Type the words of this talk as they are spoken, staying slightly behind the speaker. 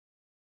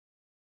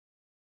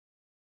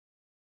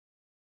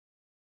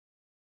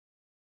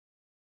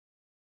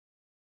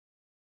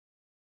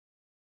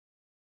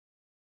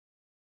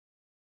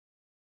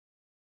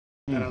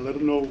and I let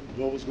them know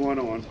what was going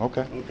on.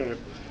 Okay. Okay.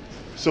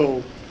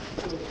 So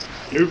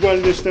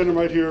everybody that's standing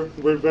right here,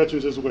 we're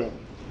veterans as well.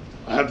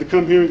 I have to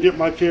come here and get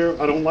my care.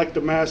 I don't like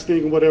the mask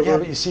thing or whatever. Yeah,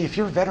 but you see, if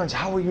you're veterans,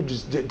 how are you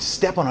just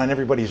stepping on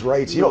everybody's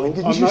rights? You No, know,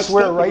 didn't I'm you not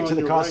swear stepping right on to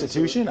the your rights,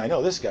 Constitution? sir. I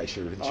know this guy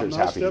sure is happy to do I'm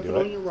not stepping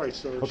on it. your rights,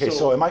 sir. Okay,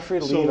 so am I free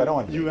to leave? I don't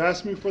want to. You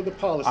asked me for the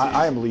policy.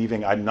 I am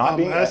leaving. I'm not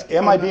being.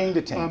 Am I being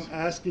detained? I'm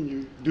asking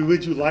you.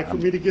 Would you like for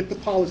me to get the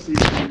policy?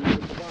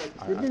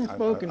 You're being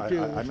spoken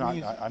to. I'm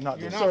not.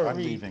 You're Sir, not I'm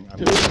free leaving.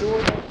 to do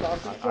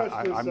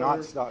I'm not.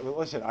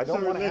 Listen, I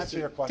don't Sir, want to answer listen.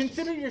 your question.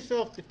 Consider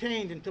yourself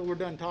detained until we're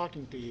done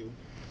talking to you.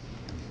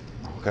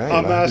 Okay.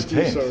 I'm asking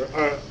you, detained.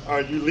 sir,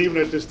 are you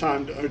leaving at this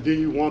time, or do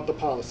you want the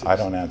policies? I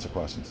don't answer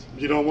questions.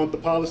 You don't want the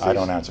policies? I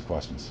don't answer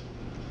questions.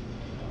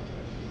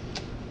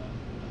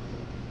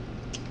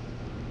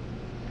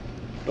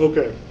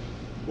 Okay.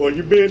 Well,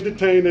 you're being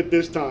detained at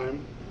this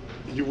time.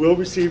 You will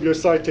receive your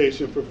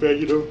citation for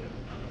failure to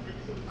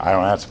I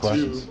don't answer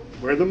questions.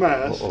 wear the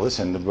mask. Well,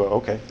 listen,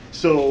 okay.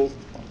 So,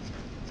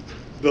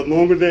 the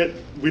longer that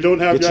we don't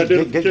have your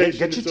identification.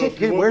 Get your so if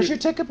ticket. you Where's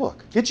want your ticket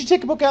book? Get your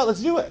ticket book out.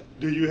 Let's do it.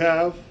 Do you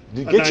have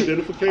an Get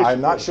identification?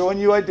 I'm not for us? showing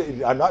you.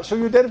 I'm not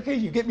showing you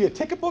identification. You get me a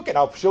ticket book, and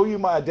I'll show you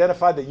my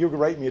identified that you can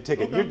write me a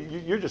ticket.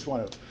 Okay. You just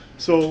want to.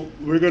 So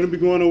we're going to be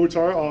going over to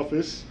our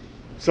office.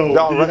 So do you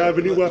have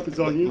any weapons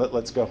on you?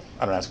 Let's go.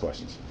 I don't ask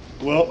questions.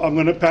 Well, I'm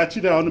going to pat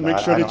you down to make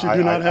sure that you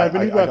do not have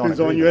any weapons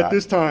on you at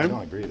this time. I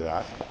don't agree to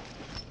that.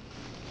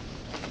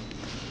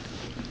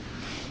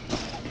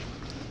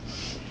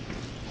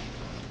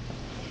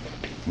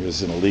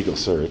 This is an illegal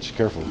search.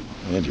 Careful,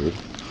 injured.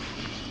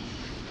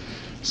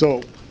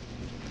 So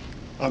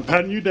I'm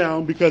patting you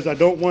down because I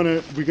don't want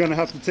to. We're going to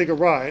have to take a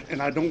ride,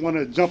 and I don't want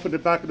to jump in the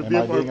back of the Am I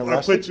vehicle being or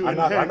arrested? put you in I'm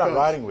not handcuffs.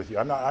 riding with you.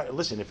 I'm not.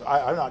 Listen,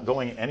 I'm not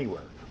going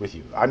anywhere with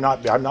you. I'm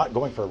not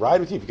going for a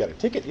ride with you. If you got a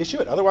ticket, issue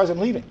it. Otherwise, I'm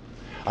leaving.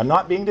 I'm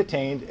not being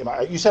detained.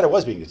 You said I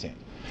was being detained.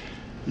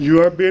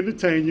 You are being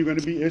detained. You're going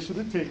to be issued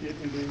a ticket,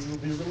 and then you'll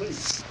be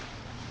released.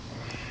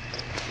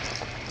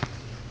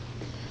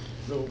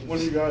 So one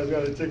of you guys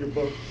got a ticket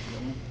book.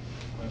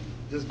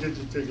 Just get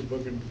your ticket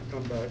book and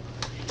come back.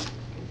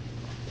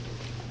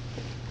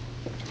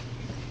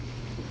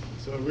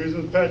 So the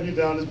reason I'm patting you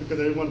down is because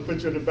I didn't want to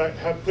put you in the back,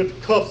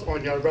 put cuffs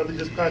on you. I'd rather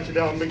just pat you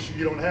down, make sure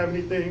you don't have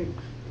anything,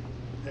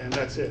 and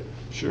that's it.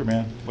 Sure,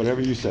 man.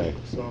 Whatever you say.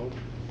 So.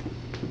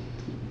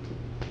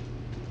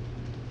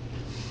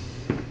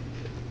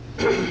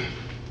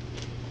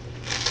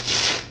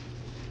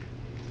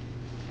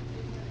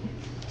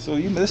 So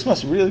this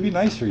must really be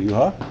nice for you,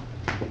 huh?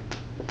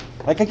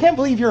 Like, I can't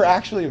believe you're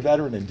actually a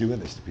veteran and doing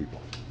this to people.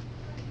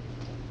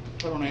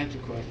 I don't answer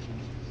questions.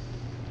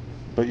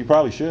 But you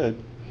probably should.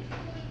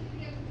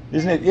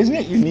 Isn't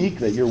it unique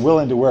that you're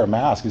willing to wear a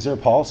mask? Is there a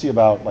policy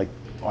about, like,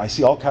 oh, I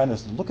see all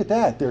kinds of, look at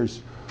that,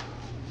 there's,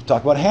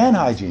 talk about hand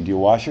hygiene. Do you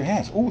wash your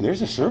hands? Oh,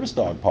 there's a service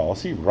dog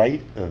policy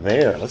right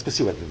there. Let's go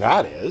see what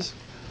that is.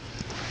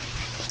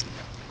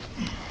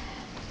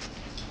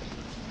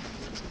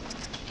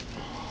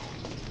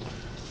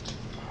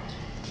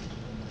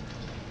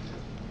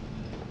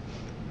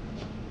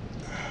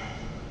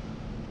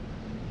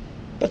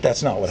 But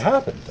that's not what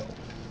happened, though.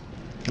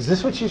 Is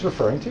this what she's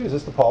referring to? Is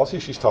this the policy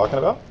she's talking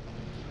about?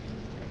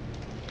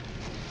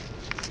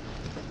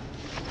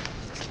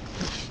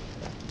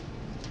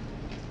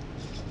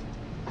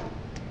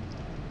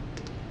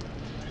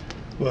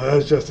 Well,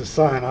 that's just a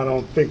sign. I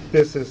don't think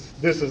this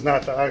is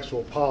not the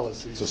actual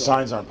policy. So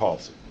signs aren't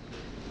policy.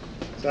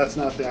 That's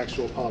not the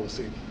actual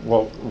policy.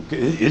 Well,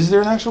 is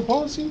there an actual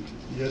policy?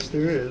 Yes,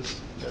 there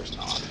is. There's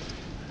not.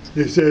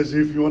 It says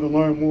if you want to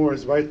learn more,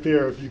 it's right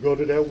there. If you go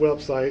to that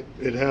website,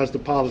 it has the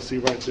policy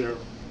right there.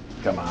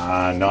 Come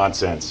on,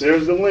 nonsense.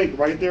 There's the link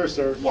right there,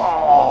 sir.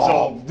 Wow.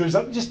 So There's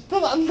just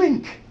a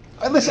link.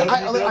 Listen,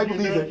 I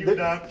believe it.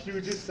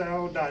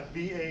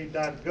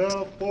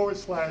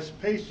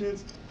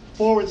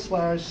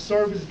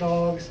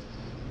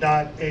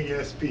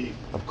 www.pugetsound.patients/servicedogs.asp.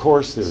 Of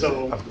course there's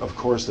So- of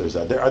course there's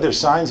that. Are there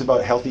signs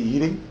about healthy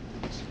eating,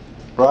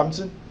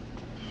 Robinson?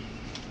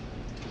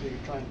 You're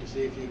trying to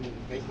see if you can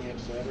make me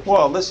upset or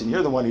Well, listen,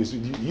 you're the one who's,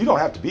 you don't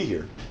have to be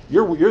here.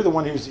 You're the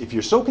one who's, if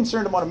you're so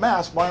concerned about a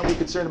mask, why aren't we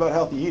concerned about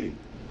healthy eating?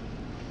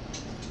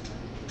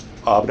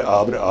 Abra,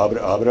 abra,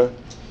 abra, abra.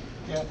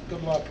 Yeah,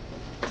 good luck.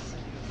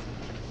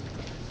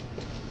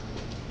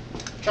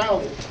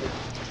 Childish, but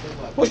good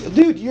luck. Well,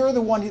 dude, you're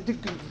the one,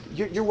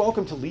 you're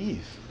welcome to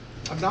leave.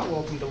 I'm not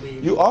welcome to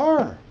leave. You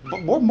are.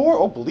 But more,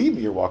 oh, believe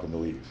me, you're welcome to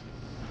leave.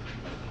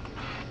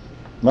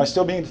 Am I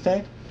still being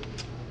detained?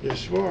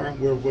 Yes, you are.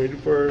 We're waiting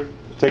for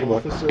Take a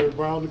look. Officer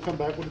Brown to come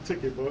back with a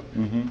ticket book.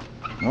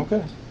 Mm-hmm.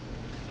 Okay.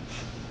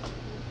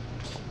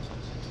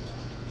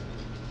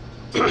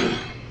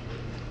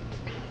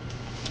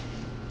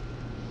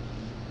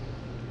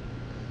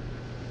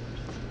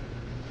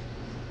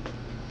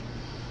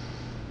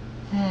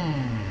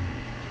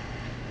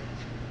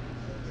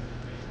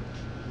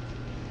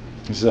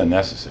 This is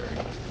unnecessary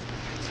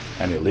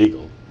and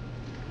illegal.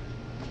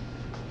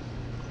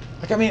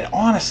 Like, I mean,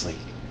 honestly,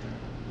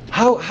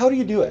 how do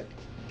you do it?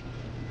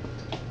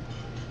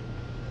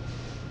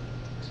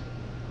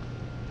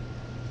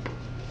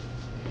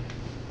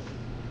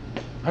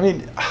 I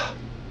mean,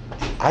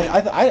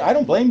 I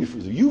don't blame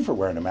you for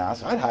wearing a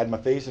mask. I'd hide my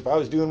face if I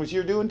was doing what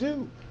you're doing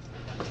too.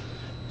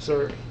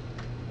 Sir,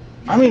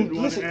 I mean,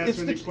 you want to listen,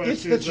 answer any it's the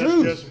questions,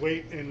 truth. let's just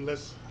wait and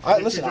let's.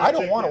 Listen, I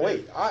don't want to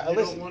wait. You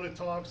Listen, don't want to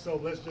talk, so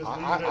let's just leave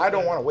it I at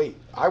don't that. want to wait.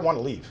 I want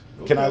to leave.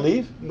 Can I Okay.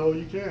 leave? No,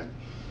 you can't.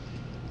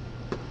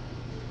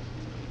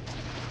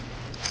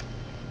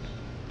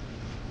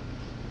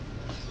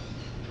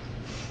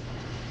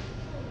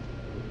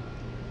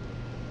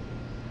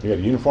 You got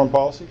a uniform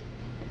policy?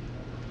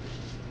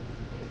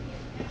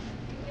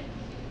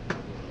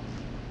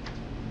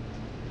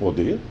 Well,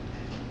 do you?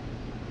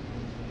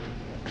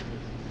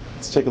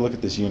 Let's take a look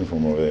at this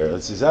uniform over there.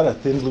 Is that a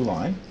thin blue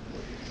line?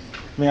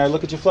 May I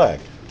look at your flag?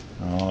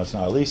 Oh, it's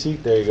not a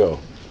Lisi. There you go.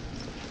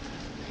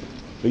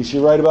 At least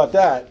you're right about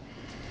that.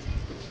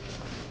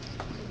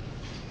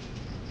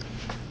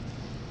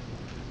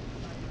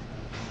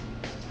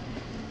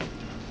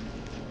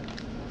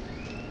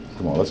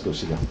 Come on, let's go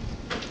sit down.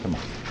 Come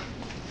on.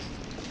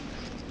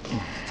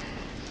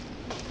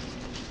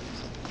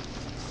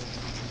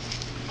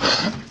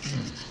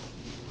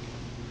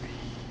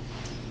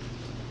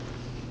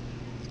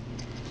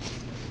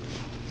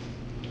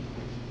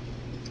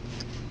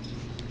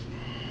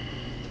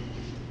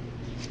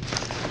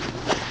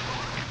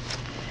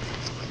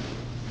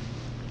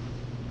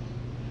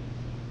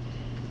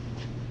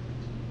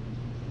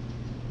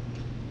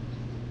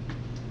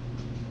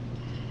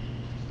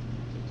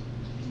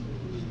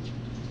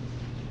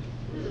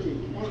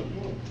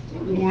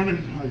 Good morning.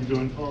 How you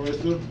doing? All right,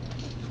 sir.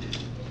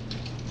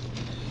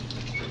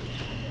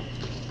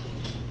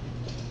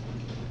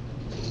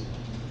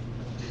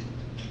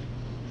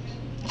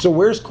 So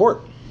where's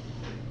court?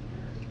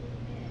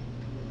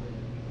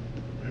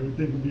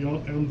 Everything will be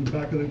on the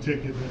back of the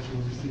ticket that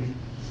you'll receive.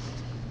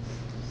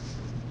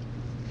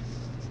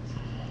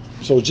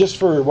 So just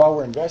for while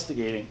we're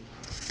investigating,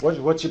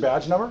 what's your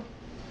badge number?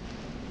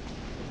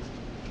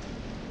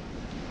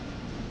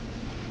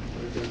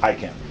 I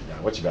can't read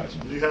that. What's your badge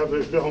number? You have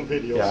it on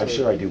video. Yeah, I'm sir.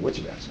 sure I do. What's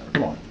your badge number?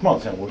 Come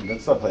on, Sam.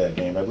 Let's not play that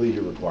game. I believe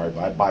you're required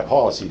by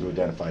policy to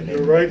identify names.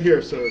 You're right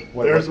here, sir.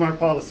 There's what? my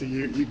policy.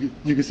 You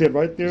can see it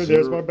right there.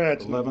 There's my badge.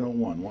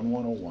 1101,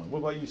 1101. What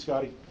about you,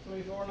 Scotty?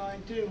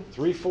 3492.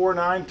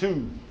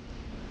 3492.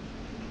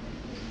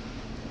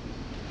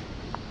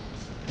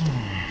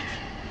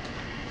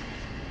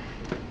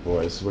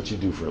 Boy, this is what you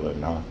do for a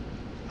living, huh?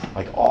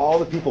 Like all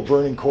the people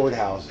burning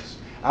courthouses,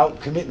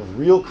 out committing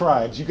real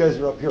crimes, you guys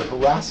are up here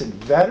harassing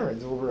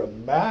veterans over a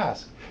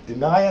mask,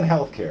 denying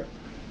health care.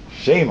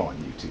 Shame on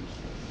you two.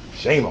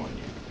 Shame on you.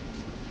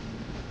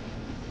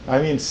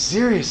 I mean,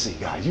 seriously,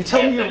 guys, you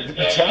tell me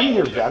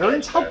you're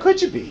veterans? How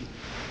could you be?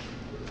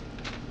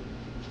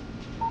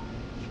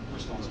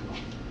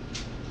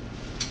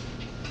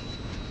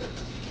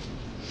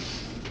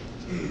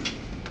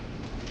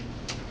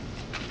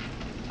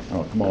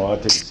 Oh, come on, I'll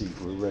take a seat.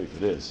 We're ready for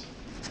this.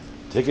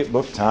 Ticket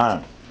book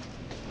time.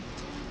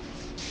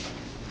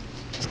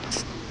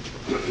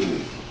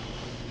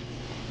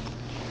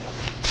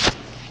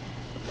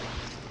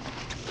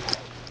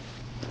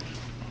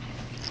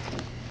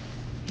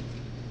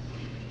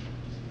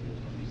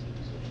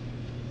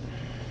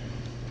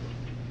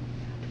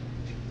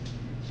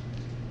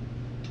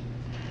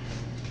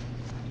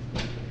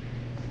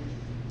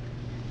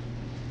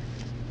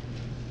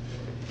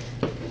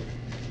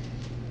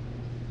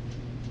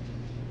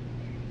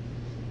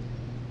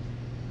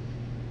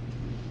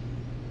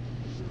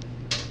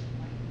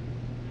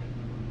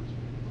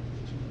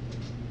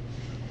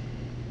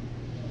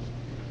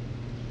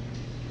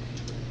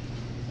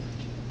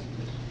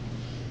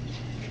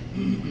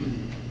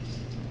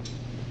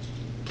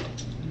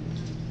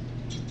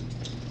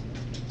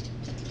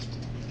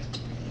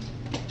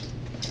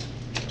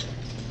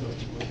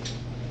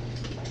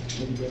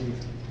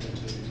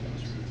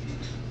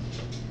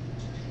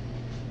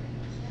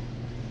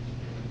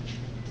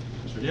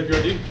 Sir, do you have your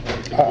ID?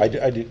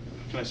 I did.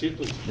 Can I see it,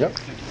 please? Yep.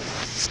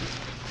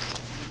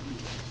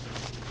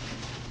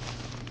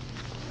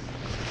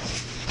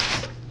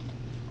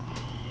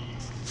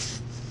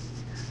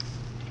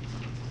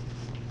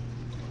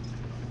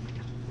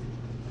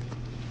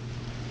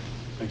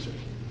 Thanks, sir.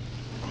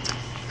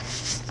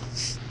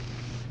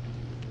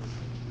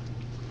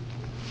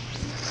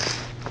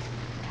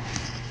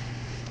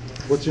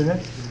 What's your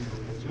name?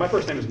 So my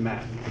first name is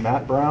Matt,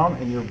 Matt Brown,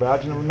 and your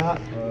badge number, Matt?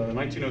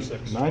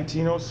 1906.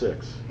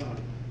 1906.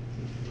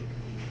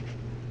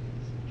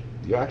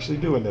 You actually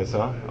doing this,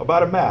 huh?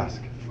 About a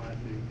mask.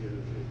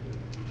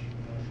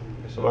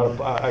 So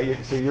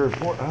you're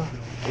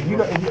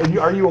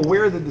are you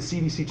aware that the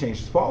CDC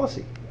changed its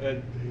policy?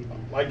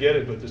 I get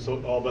it, but it's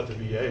all about the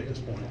VA at this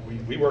point.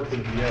 We work for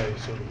the VA,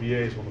 so the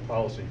VA is on the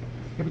policy.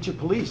 Yeah, but you're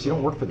police. You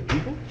don't work for the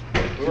people.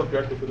 We work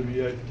directly for the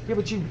VA. Yeah,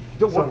 but you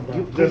don't work. So,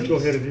 You're let's go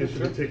police. ahead and issue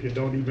the ticket.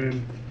 Don't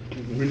even,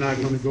 we're not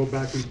going to go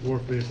back and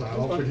forth this. I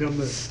offered him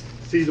the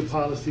see the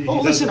policy. Oh,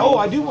 He listen, doesn't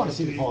want I do want to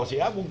see the policy.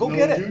 Yeah, well, go No,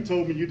 get it. you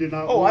told me you did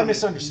not Oh, want I it.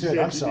 misunderstood. You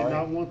said I'm sorry. You did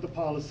not want the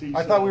policy.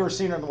 I so- thought we were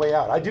seeing it on the way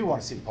out. I do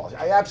want to see the policy.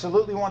 I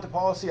absolutely want the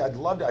policy. I'd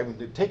love to, I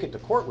would take it to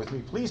court with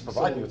me. Please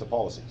provide me with the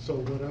policy. So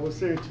what I was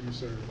saying to you,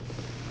 sir,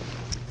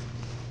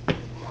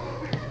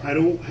 I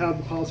don't have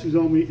the policies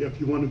on me. If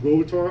you want to go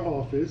over to our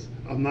office,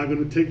 I'm not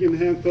going to take you in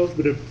handcuffs,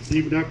 but if,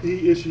 even after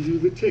he issues you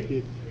the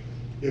ticket,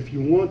 if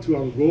you want to, I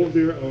will go over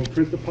there, I will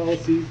print the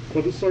policy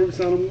for the service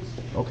animals,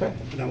 Okay.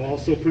 and I will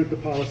also print the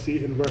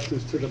policy in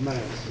reference to the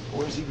mask.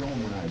 Where's he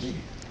going when I leave?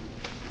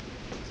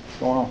 What's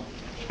going on?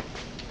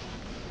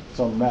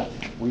 So, Matt,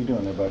 what are you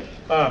doing there, buddy?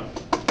 I'm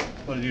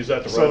gonna use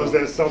that to So write is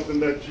on. that something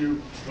that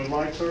you would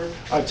like, sir?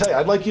 I tell you,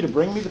 I'd like you to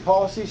bring me the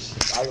policies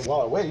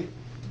while I wait.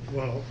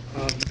 Well,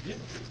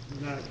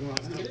 not,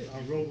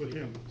 I'll roll with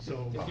him, so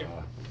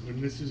when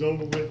this is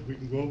over with, we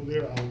can go over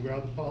there, I'll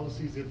grab the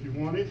policies if you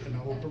want it, and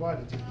I will provide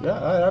it to you.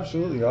 Yeah, I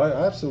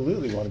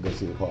absolutely want to go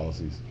see the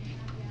policies.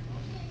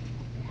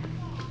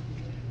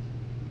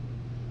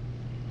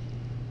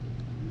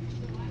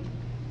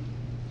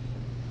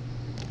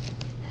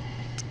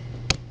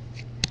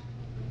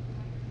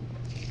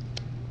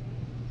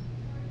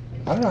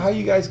 I don't know how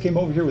you guys came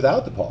over here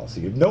without the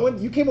policy. If no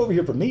one, you came over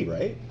here for me,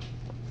 right?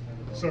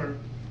 Sir,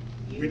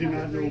 we did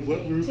not know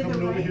what we were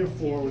coming over here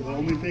for, the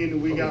only thing that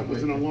we got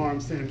was an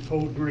alarm saying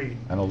code green,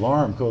 An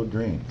alarm code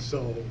green.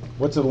 so.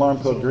 What's an alarm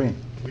code so green?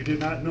 We did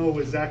not know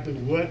exactly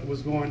what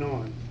was going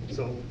on,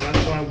 so that's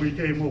why we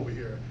came over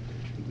here.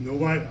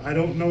 Nobody, I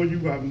don't know you,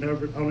 I don't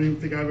even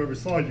think I've ever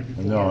saw you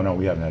before. No,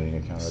 we haven't had any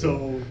encounter.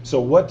 So-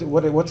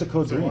 What's a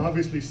code So green?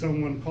 obviously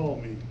someone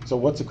called me. So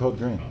what's a code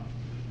green?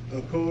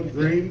 A code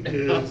green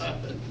is,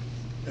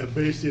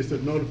 basically it's a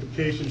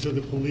notification to the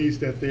police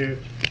that they're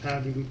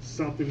having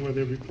something where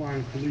they're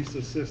requiring police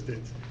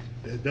assistance.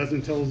 It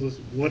doesn't tell us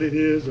what it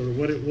is or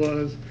what it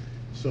was,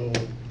 so.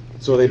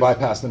 So they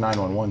bypassed the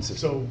 911 system.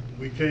 So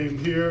we came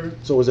here,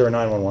 So was there a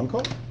 911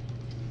 call?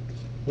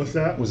 what's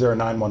that? Was there a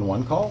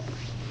 911 call?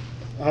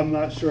 I'm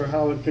not sure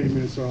how it came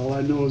in, sir. All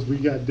I know is we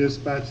got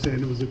dispatched saying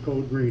it was a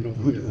code green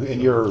over here.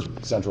 And your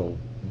central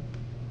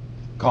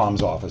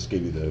comms office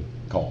gave you the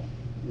call?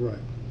 Right.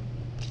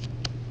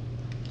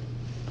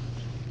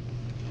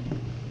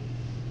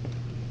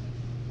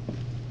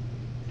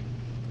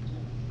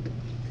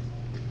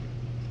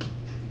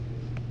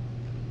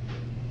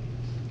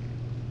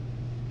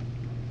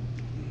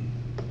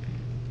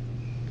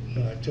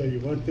 I tell you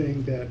one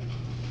thing that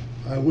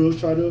I will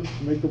try to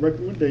make a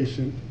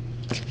recommendation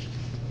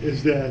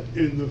is that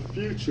in the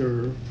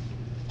future,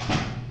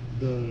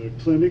 the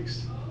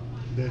clinics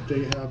that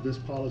they have this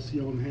policy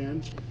on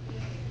hand,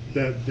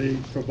 that they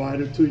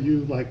provide it to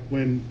you, like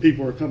when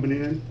people are coming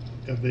in,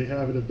 if they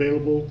have it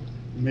available,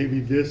 maybe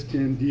this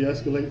can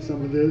de-escalate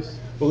some of this.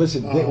 Well,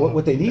 listen,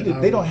 what they need, I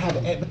they don't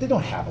would- have, but they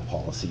don't have a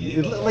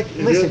policy. Like,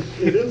 It listen.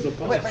 it is a Wait,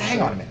 policy.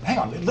 hang on a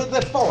minute,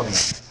 let's follow me.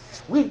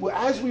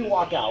 As we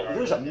walk out,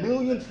 there's a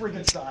million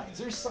friggin' signs.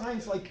 There's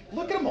signs like,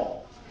 look at them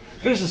all.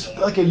 There's this,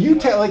 like a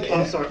Utah, like.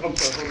 I'm sorry, hold on one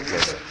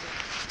second.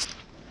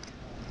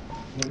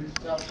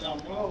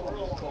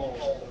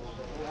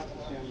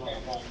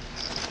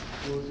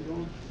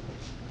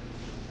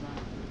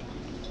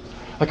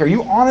 Like, are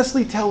you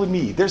honestly telling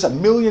me there's a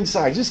million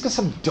signs just because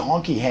some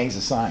donkey hangs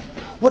a sign?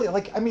 What,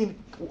 like, I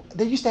mean,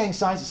 they used to hang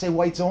signs that say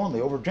whites only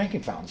over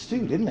drinking fountains too,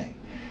 didn't they?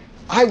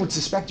 I would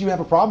suspect you have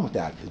a problem with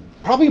that.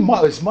 Probably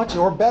as much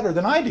or better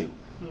than I do.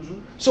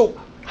 So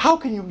how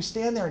can you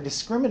stand there and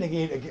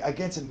discriminate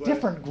against a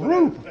different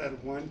group?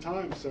 At one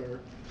time, sir,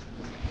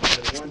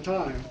 at one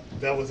time,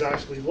 that was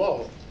actually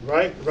law,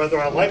 right? Whether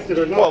I liked it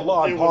or not. Well,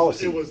 law and it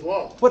policy. It was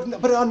law. But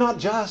not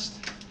just.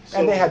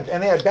 And they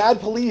had bad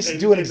police And-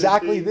 doing and the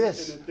exactly thing-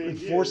 this, and the thing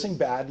enforcing is,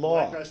 bad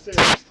law. Like I said,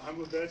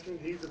 I'm a veteran,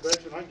 he's a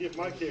veteran, I give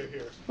my care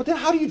here. But then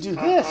how do you do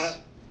I- this?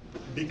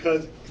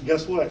 Because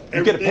guess what?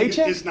 You get a Everything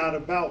paycheck? It's not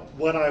about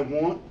what I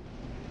want.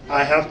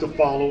 I have to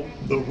follow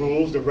the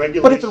rules, the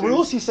regulations. But if the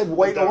rules, he said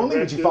white the only,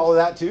 would you follow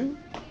that too?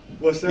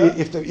 What's that?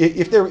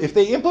 If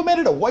they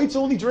implemented a whites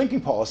only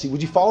drinking policy,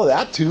 would you follow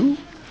that too?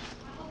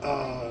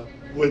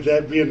 Would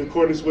that be in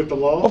accordance with the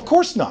law? Of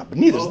course not, but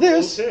neither is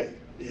this. Okay.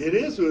 It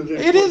is.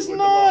 It is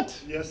not.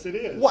 Yes, it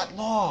is. What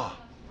law?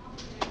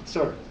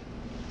 Sir.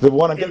 The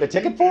one I'm getting a If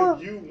ticket you- for?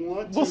 If you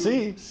want We'll to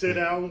see. sit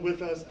down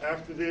with us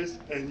after this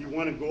and you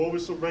want to go over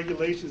some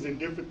regulations and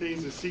different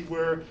things and see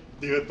where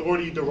the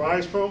authority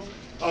derives from,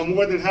 I'm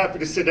more than happy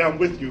to sit down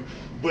with you.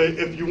 But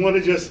if you want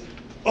to just,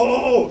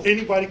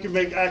 anybody can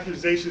make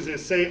accusations and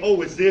say,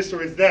 oh, it's this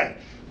or it's that.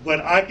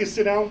 But I can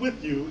sit down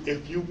with you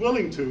if you're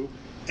willing to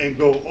and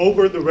go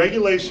over the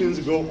regulations,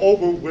 go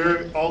over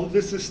where all of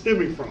this is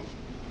stemming from.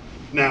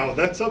 Now,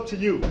 that's up to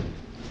you.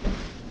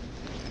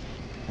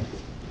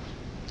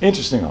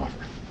 Interesting offer.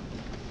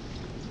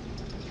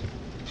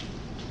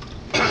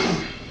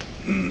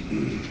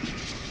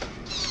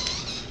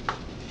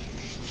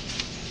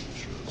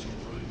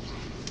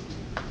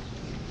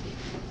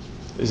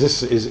 Is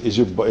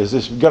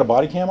this you got a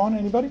body cam on,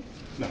 anybody?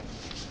 No,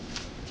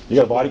 You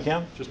got a body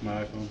cam? just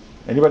my iPhone.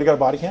 Anybody got a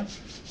body cam?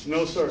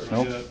 No, sir.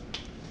 No.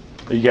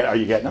 Yeah. Are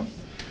you getting them?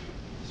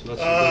 So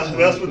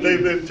That's what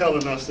they've been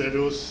telling us, that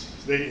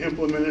they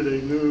implemented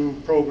a new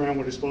program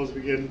where they're supposed to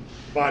be getting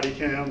body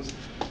cams.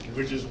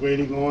 We're just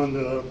waiting on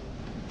the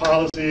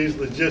policies,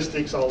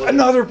 logistics, all of that.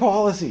 Another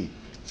policy.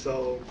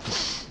 So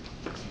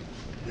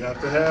you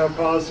have to have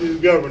policies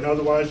govern,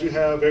 otherwise you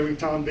have every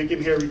Tom, Dick,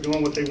 and Harry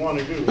doing what they want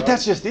to do. But right?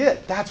 that's just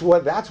it. That's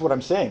what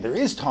I'm saying. There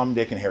is Tom,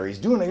 Dick, and Harry's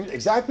doing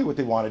exactly what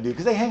they want to do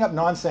because they hang up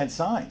nonsense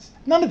signs.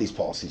 None of these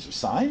policies are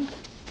signed.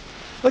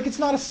 Like, it's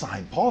not a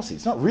signed policy.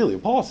 It's not really a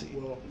policy.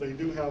 Well, they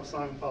do have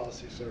signed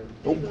policy, sir.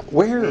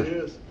 Where? It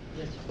is.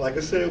 Like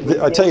I said,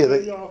 I tell you,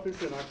 the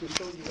office and I can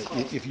show you the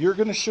policy. If you're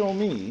going to show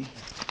me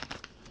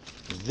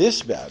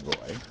this bad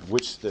boy,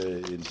 which the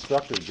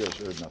instructor just,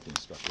 or not the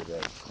instructor, the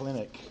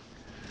clinic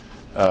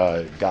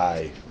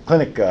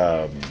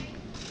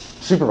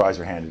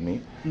supervisor handed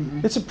me,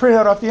 it's a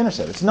printout off the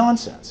internet. It's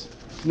nonsense.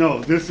 No,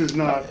 this is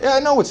not. Yeah, I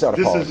know it's not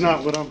a policy. This is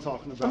not what I'm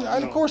talking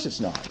about. Of course it's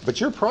not. But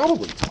you're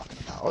probably talking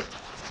about.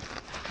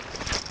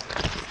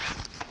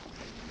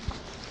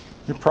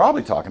 You're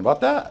probably talking about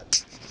that.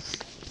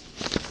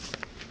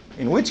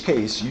 In which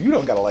case, you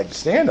don't got a leg to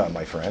stand on,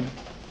 my friend,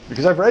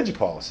 because I've read your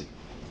policy.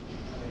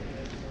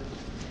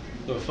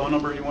 The phone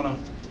number you want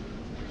to,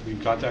 we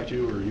can contact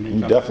you, or you need to You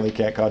contact? definitely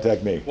can't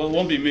contact me. Well, it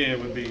won't be me. It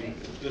would be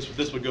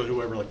this would go to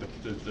whoever, like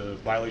the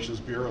violations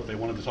bureau, if they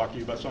wanted to talk to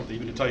you about something,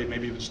 even to tell you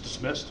maybe it's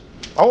dismissed.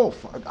 Oh,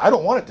 I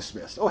don't want it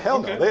dismissed. Oh,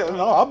 hell Okay. no.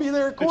 No, I'll be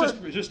there at court.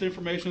 It's just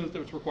information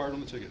that's required on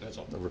the ticket. That's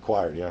all.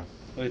 Required, yeah.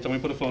 They tell me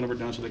to put a phone number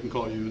down so they can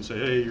call you and say,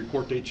 hey, your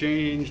court date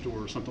changed,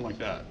 or something like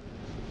that.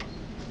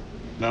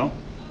 No?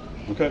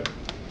 Okay.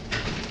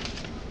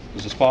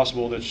 Is it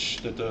possible that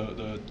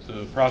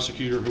the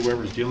prosecutor,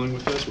 whoever's dealing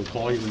with this, will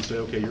call you and say,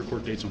 okay, your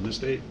court date's on this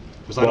date?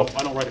 Because I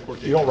don't write a court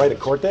date. You don't write a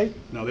court date?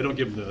 No, they don't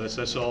give them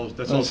that's all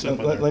set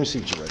by Let me see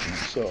what you're writing.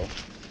 So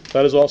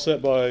that is all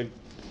set by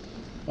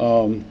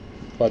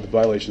the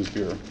violations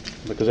bureau,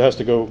 because it has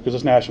to go, because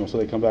it's national, so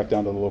they come back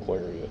down to the local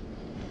area.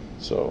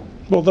 So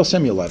Well, they'll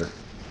send me a letter.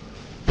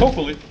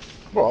 hopefully.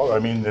 Well, I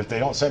mean, if they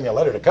don't send me a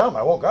letter to come,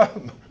 I won't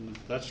come.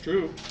 That's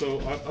true. So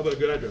how about a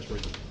good address for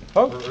you?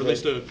 Oh, Or at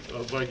least a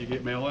like you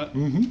get mail at?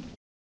 Mm-hmm.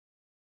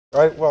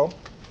 All right, well,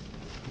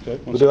 Okay.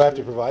 do I have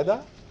to provide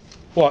that?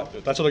 Well,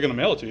 that's how they're going to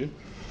mail it to you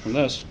from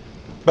this.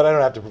 But I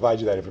don't have to provide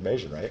you that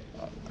information, right?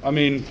 I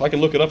mean, I can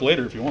look it up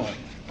later if you want.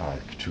 All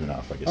right, true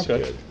enough, I guess Okay.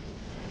 you could.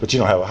 But you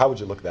know, how would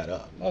you look that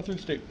up? Through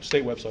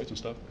state websites and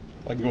stuff.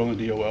 I can go on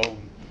the DOL.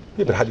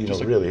 Yeah, but how do you know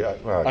Just like- really?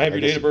 I have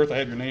your date of birth. I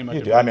have your name.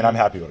 You do. I mean, I'm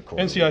happy to go to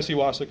court. NCIC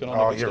WASIC and all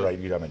that Oh, good you're stuff. right.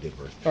 You got my date of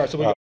birth. All right, so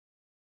we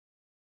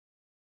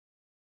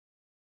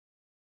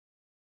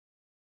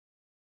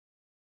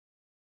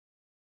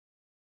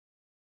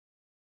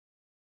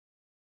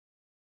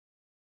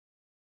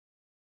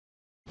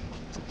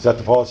Is that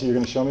the policy you're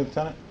going to show me,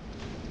 Lieutenant?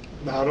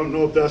 Now, I don't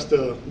know if that's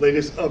the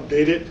latest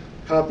updated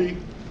copy,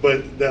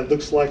 but that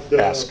looks like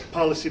the Ask.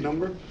 policy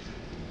number.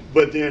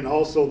 But then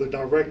also the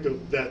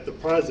directive that the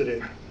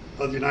President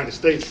of the United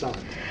States signed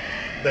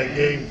that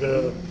gave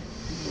the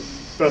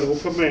federal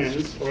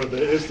commands or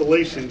the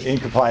installations. In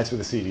compliance with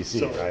the CDC,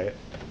 So- right?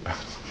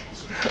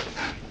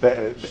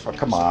 Oh,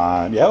 come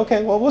on. Yeah,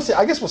 okay. Well, we'll see.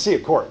 I guess we'll see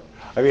at court.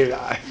 I mean,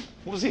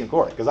 we'll see in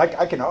court because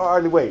I can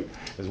hardly wait.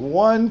 There's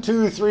 1,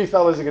 2, 3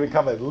 fellas that are going to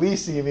come at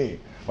least see me.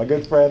 My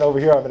good friend over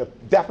here, I'm going to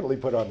definitely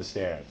put on the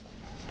stand.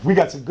 We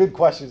got some good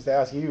questions to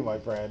ask you, my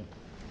friend.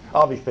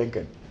 I'll be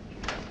thinking.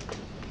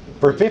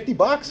 For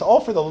 $50, all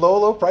for the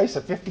low price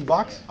of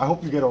 $50. I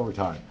hope you get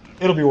overtime.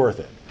 It'll be worth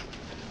it.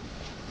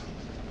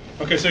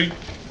 Okay, so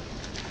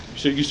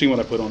you've seen what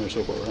I put on there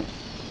so far, right?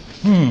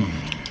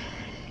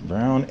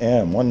 Brown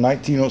M,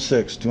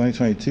 1906,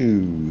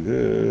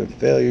 2022.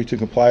 Failure to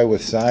comply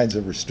with signs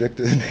of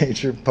restricted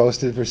nature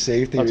posted for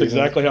safety That's reasons.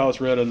 exactly how it's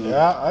read in the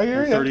Yeah, I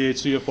hear ya. 38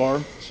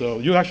 CFR. So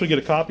you actually get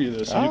a copy of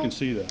this, so you can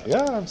see that.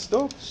 Yeah, I'm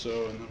stoked.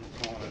 So, and then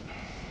we're calling it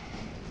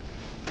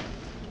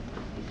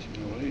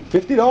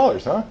 1908.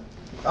 $50, huh?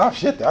 Oh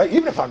shit!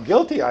 Even if I'm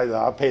guilty,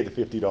 I'll pay the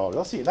 $50.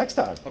 I'll see you next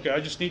time. Okay, I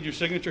just need your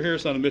signature here.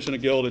 It's not a mission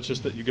of guilt. It's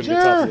just that you give me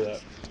Sure. a copy of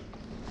that.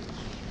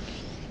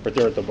 Right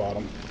there at the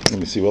bottom. Let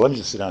me see. Well, let me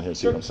just sit down here and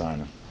see what I'm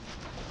signing.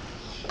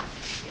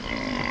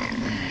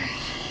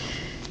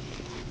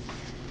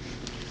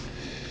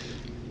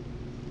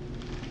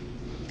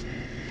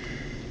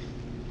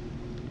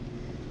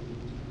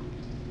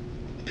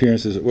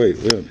 Appearance is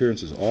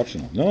appearance is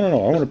optional. No. I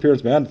want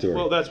appearance mandatory.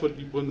 Well, that's what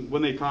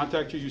when they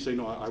contact you, you say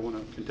no. I want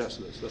to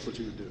contest this. That's what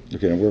you would do.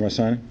 Okay, and where am I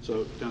signing?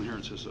 So down here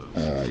it says.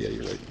 Yeah,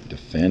 you're right.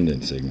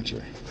 Defendant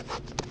signature.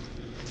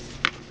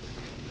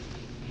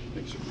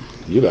 Thanks, sir.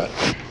 You bet.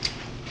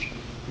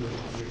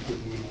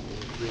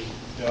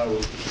 Yeah, I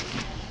will.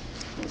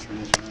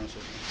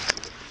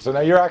 So now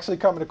you're actually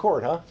coming to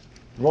court, huh?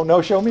 You won't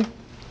no-show me?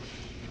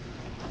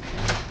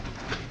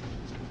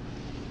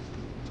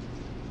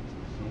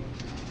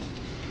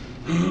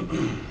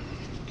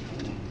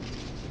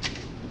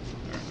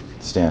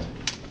 Stand.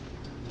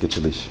 Get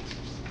your leash.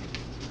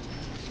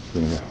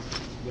 Bring her here.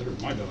 Better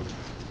than my dog.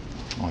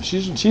 Oh,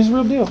 she's a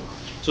real deal.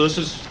 So this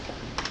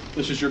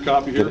is your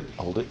copy Get here. it.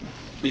 Hold it.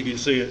 You can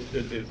see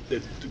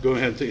go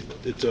ahead,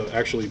 it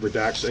actually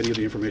redacts any of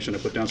the information I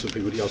put down so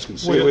anybody else can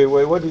see it.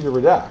 Wait, what did you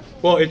redact?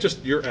 Well, it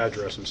just, your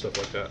address and stuff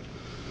like that.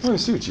 Let me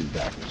see what you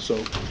redacted. So,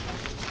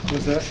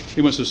 What's that?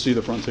 he wants to see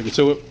the front ticket.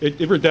 So it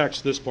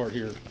redacts this part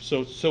here.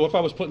 So if I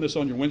was putting this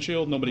on your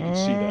windshield, nobody could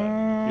see that.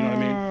 You know what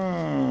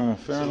I mean?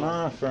 Fair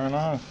enough, fair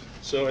enough.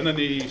 So, and then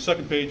the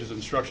second page is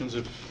instructions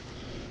if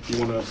you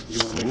want to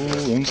make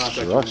Ooh, the contact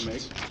you want to make.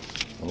 instructions.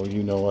 Oh,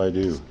 you know I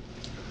do.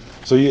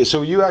 So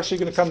you actually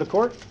going to come to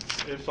court?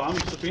 If I'm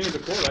subpoenaed to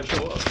court, I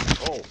show up.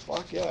 Oh,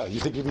 fuck yeah. You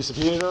think you'd be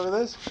subpoenaed over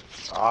this?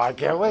 Oh, I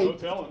can't No wait.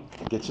 telling.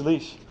 Get your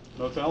leash.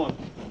 No telling.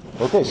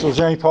 Okay, so is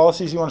there any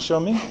policies you want to show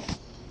me?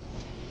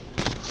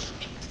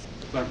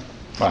 No.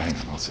 Oh, hang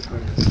on, I'll sit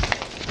down.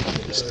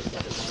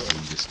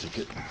 This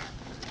ticket.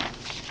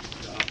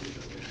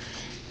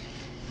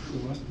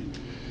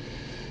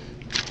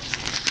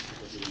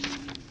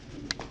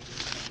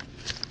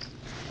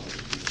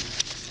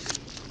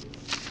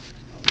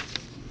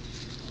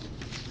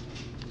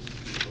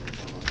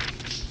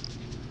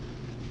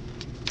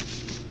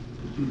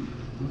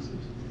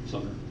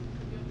 Summer.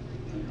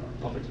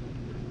 Perfect.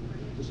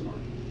 Just an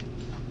arm.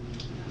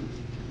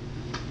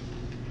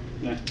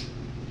 Nah.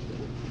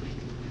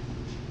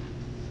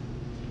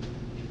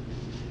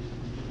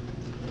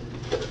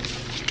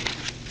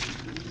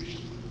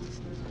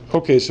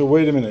 Okay, so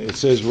wait a minute. It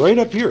says right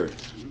up here.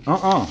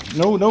 No.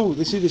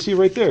 See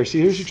right there. See,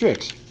 here's your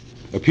tricks.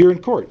 Appear in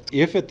court.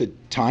 If at the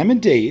time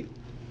and date,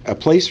 a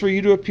place for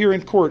you to appear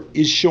in court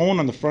is shown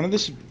on the front of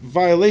this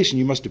violation,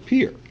 you must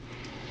appear.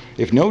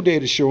 If no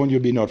date is shown,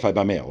 you'll be notified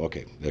by mail.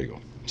 Okay, there you go.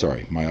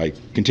 Sorry, I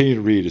continue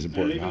to read is And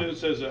important. even Huh? if it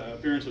says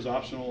appearance is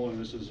optional and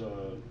this is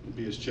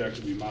be as checked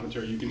to be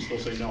monetary, you can still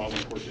say no. I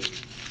want a court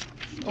date.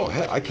 Oh,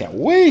 heck, I can't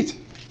wait.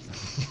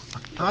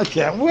 I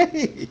can't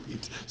wait.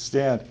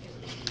 Stand.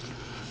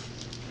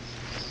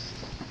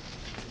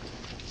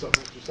 So,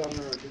 Mr.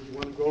 Sumner, do you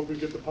want to go over and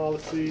get the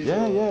policy?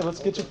 Yeah, let's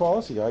get your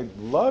policy. I'd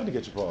love to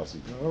get your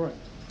policy. All right.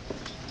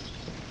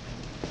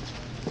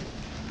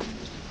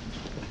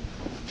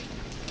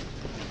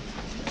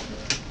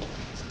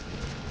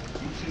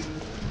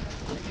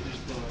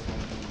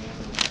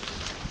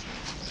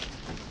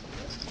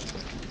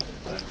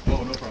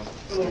 Oh, no problem.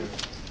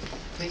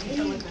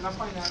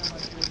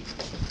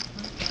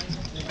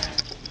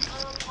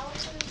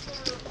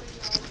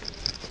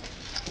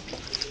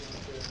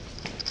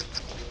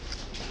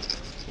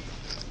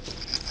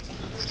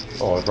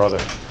 Oh, brother.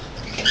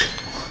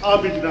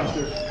 I'll meet you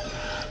downstairs.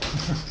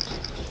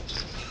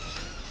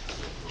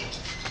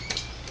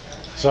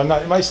 So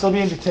am I still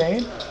being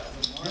detained?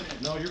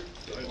 No,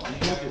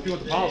 if you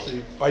want the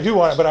policy. I do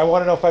want it, but I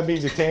want to know if I'm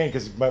being detained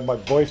because my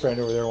boyfriend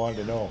over there wanted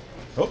to know.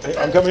 Oh, hey,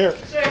 I'm coming here.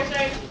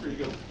 Here you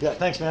go. Yeah,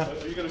 thanks, man.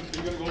 Are you gonna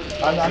go?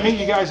 I'm meeting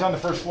you guys on the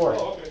first floor.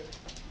 Oh, okay.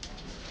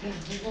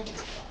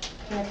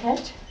 Can I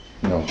catch?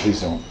 No,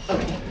 please don't.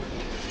 Okay.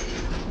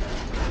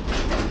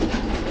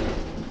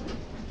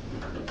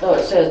 Oh,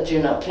 it says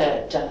do not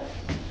pet.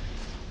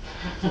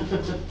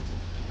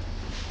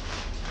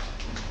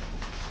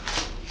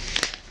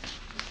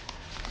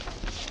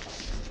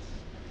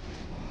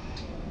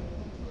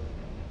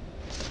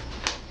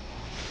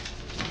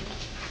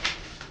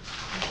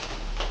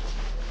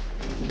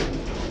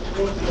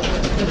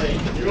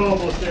 You're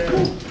almost there.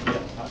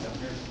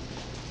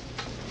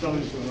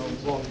 Somebody's going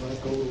to walk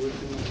back over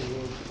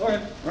with you.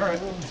 Okay, all right.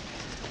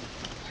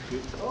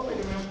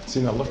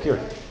 See, now look here.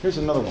 Here's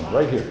another one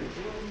right here.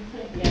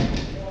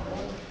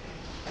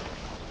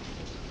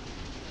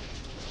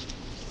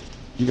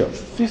 You got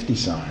 50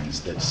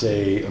 signs that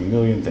say a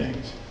million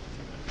things.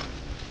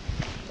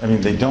 I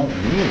mean, they don't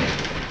mean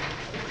it.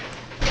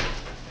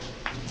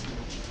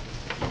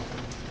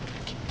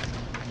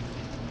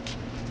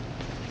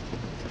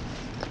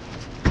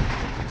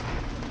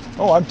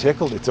 Oh, I'm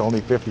tickled. It's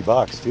only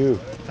 $50 too.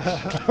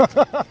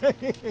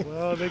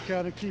 Well, they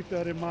kind of keep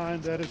that in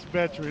mind that it's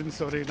veterans,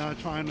 so they're not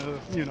trying to,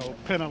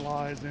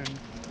 penalize and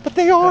But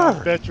they are.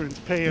 have veterans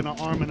paying an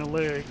arm and a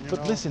leg.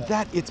 But listen,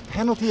 it's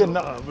penalty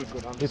enough.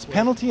 It's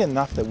penalty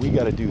enough that we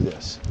got to do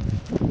this.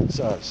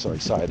 Sorry,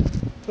 side.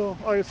 So,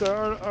 like I said,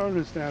 I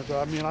understand. So,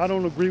 I mean, I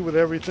don't agree with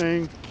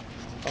everything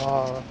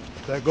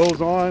that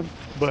goes on,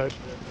 but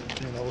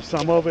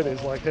some of it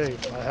is like, hey,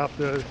 I have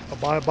to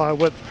abide by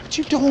what But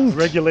you don't.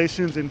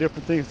 regulations and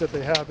different things that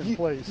they have in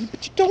place.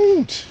 But you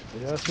don't.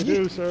 Yes, you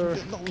do, sir.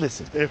 No,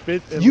 listen.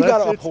 You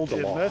gotta uphold the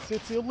law. Unless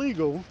it's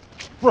illegal,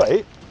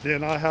 Right.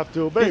 then I have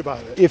to obey by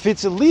it. If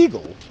it's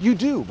illegal, you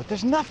do. But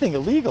there's nothing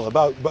illegal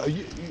about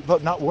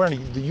not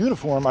wearing the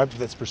uniform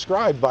that's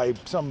prescribed by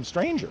some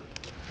stranger.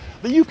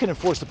 That you can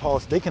enforce the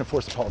policy. They can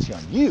enforce the policy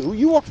on you.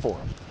 You work for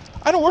them.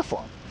 I don't work for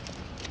them.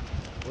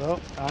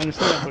 Well, I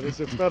understand, but it's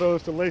a federal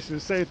installation.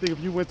 The same thing if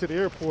you went to the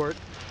airport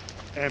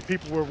and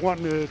people were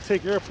wanting to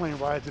take airplane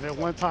rides, and at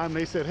one time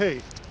they said, hey,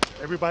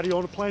 everybody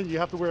on the plane, you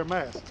have to wear a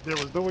mask. There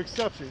was no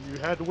exception. You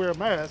had to wear a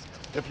mask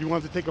if you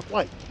wanted to take a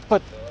flight.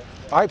 But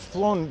I've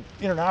flown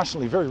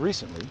internationally very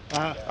recently.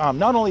 Uh-huh.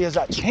 Not only has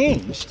that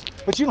changed,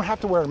 but you don't have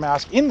to wear a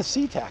mask in the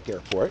SeaTac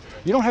airport.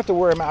 You don't have to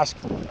wear a mask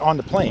on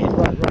the plane.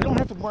 Right. You don't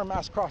have to wear a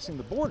mask crossing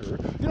the border. You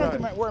don't have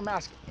Right. to wear a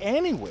mask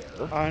anywhere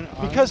I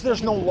because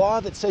there's no law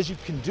that says you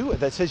can do it,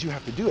 that says you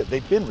have to do it.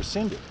 They've been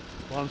rescinded.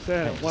 Well, I'm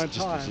saying at one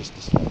time,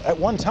 At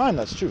one time,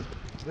 that's true.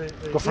 they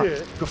Go front.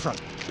 did. Go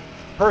front.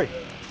 Hurry.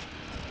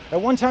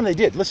 At one time they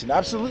did. Listen,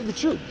 absolutely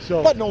true.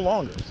 So- but no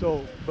longer.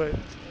 So, but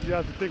you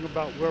have to think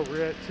about where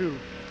we're at too.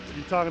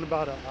 You're talking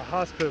about a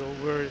hospital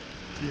where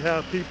you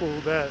have people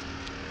that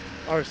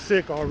are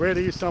sick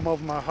already. Some of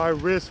them are high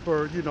risk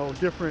for,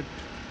 different,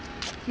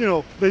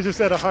 they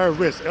just at a higher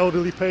risk,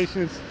 elderly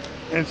patients.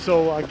 And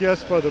so I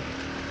guess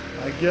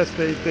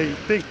they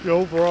think the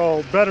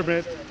overall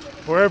betterment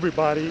for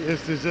everybody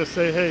is to just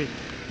say, hey,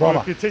 we're Roma.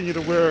 gonna continue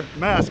to wear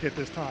masks at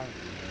this time.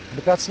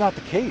 But that's not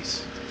the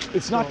case.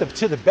 It's not So-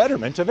 to the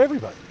betterment of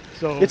everybody.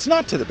 So It's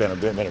not to the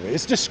betterment.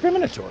 It's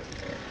discriminatory.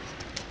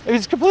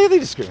 It's completely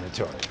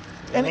discriminatory.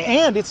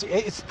 And it's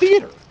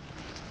theater.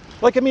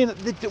 Like, I mean,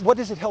 what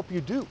does it help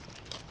you do?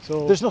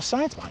 so There's no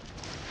science behind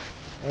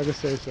it. like I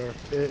say, sir,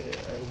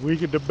 we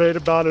could debate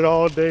about it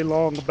all day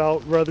long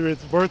about whether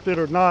it's worth it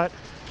or not,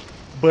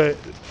 but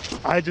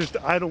I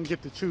don't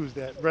get to choose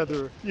that.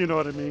 Rather, you know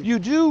what I mean? You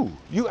do.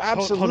 You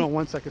absolutely. Hold on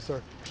 1 second,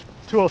 sir.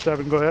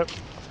 207, go ahead.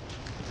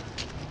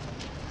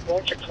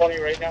 What's your 20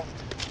 right now?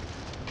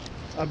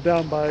 I'm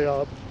down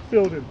by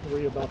building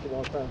 3, about to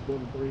walk past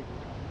building 3.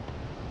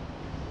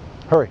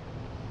 Hurry.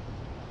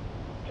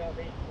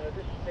 Copy.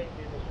 This is maybe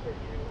this for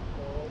you,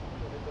 so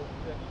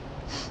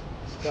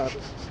Got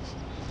it.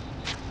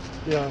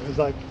 Yeah, it's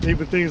like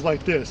even things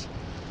like this.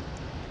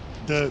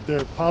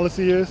 Their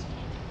policy is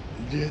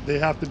they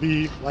have to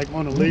be like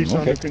on a leash, okay.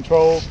 under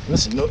control.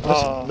 Listen,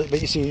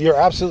 but you see, you're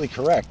absolutely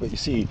correct. But you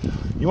see,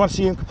 you want to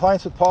see in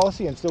compliance with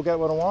policy and still get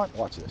what I want?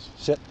 Watch this.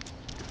 Sit.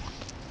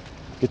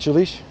 Get your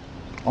leash.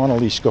 On a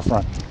leash, go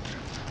front.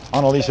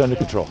 On a leash, under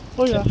control.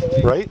 Oh yeah.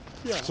 Right?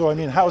 Yeah. So, I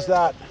mean, how's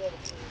that?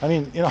 I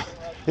mean,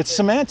 it's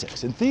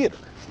semantics in theater.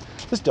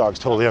 This dog's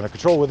totally under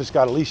control, whether it's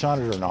got a leash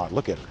on it or not.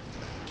 Look at her.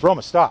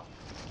 Roma, stop.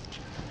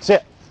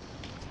 Sit.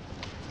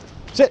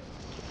 Sit.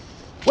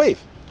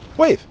 Wave.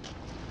 Wave.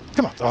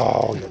 Come on.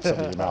 Oh, you got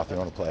something in your mouth. You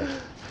want to play.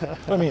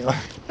 I mean,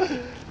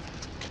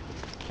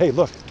 hey,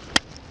 look.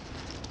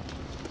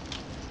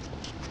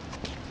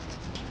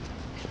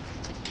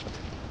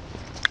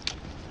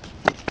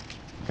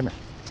 Come here.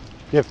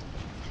 Give.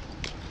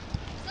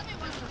 Somebody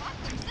wants to walk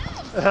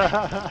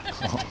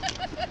themselves.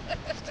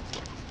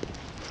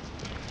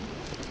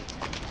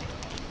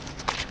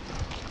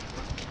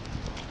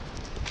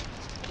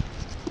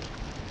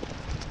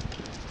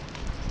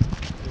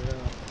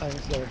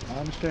 I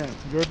understand.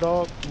 Your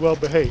dog, well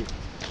behaved.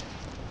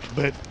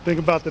 But think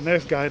about the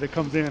next guy that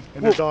comes in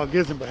and the dog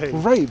isn't behaved.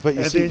 Right, but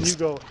you and see, then you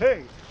go,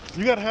 hey,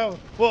 you gotta have.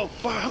 Well,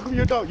 how come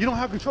your dog? You don't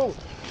have control.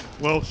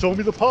 Well, show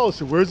me the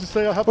policy. Where does it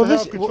say I have to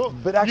have control?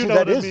 but actually, you know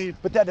that what is. I mean?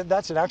 But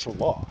that's an actual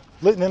law.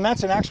 And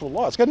that's an actual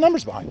law. It's got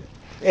numbers behind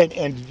it.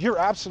 And you're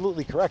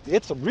absolutely correct.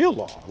 It's a real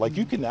law. Like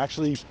you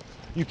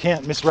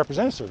can't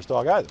misrepresent a service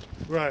dog either.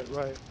 Right.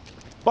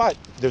 But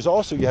there's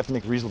also, you have to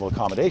make reasonable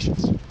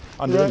accommodations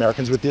under the Right.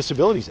 Americans with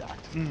Disabilities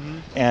Act. Mm-hmm.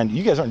 And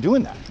you guys aren't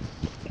doing that.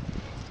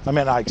 I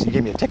mean, you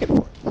gave me a ticket for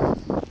it.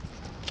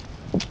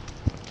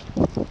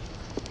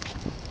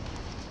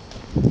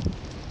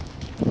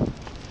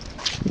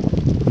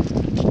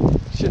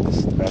 Shit, this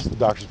is the best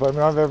doctor's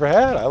appointment I've ever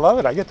had. I love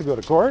it. I get to go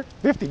to court.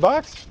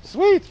 $50.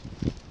 Sweet.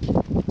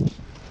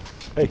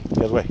 Hey,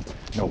 the other way.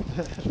 No.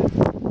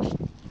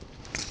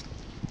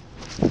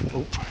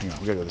 Oh, hang on.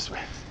 We gotta go this way.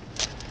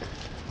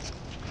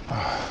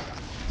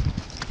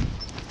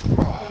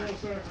 Hello,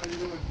 sir. How you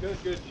doing? Good.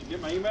 Did you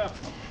get my email?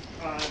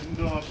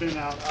 No, I've been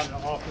out of the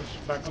office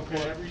back and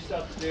forth. I reached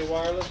out to Jay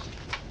Wireless.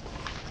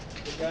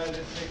 The guy that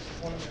takes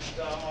appointments in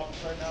the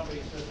office right now, but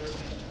he says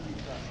everything's 2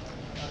 weeks out.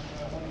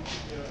 When you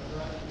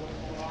what's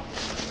going on?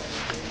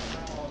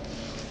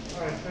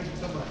 All right, thank you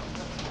so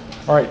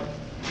much. All right.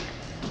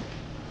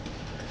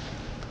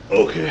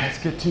 Okay, let's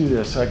get to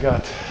this. I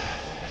got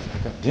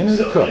dinner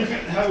to So cook. you can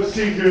have a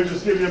seat here,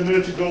 just give me a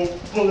minute to go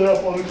pull it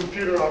up on the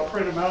computer, I'll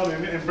print them out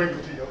and bring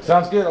them to you.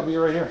 Sounds good. I'll be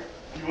right here.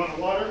 You want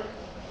a water?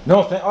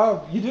 No,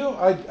 oh, you do?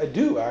 I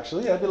do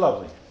actually. That'd be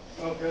lovely.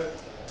 Okay.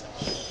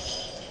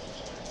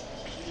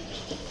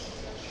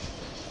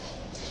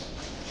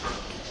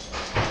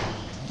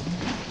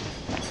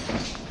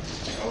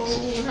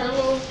 Oh,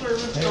 hello,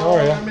 service Hey, dog. how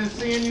are ya? I've been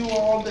seeing you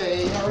all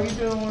day. How are you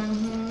doing?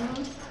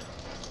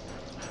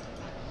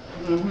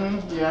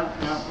 Yeah.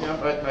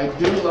 I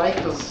do like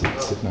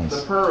Sit nice.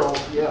 the pearls.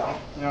 Yeah.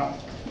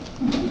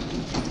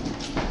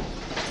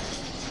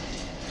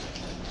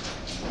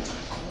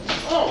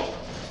 Oh,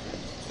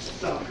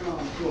 No, come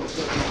on, cool.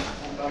 So,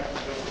 I'm back to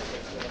the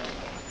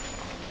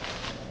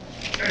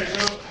There you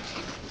go.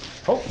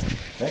 Oh,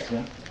 thanks,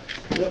 man.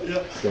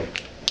 Yep. Go.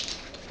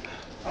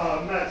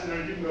 Matt, so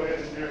you can go ahead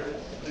and hear it.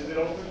 Is it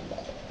open?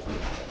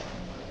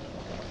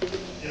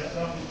 Yes,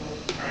 all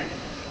right.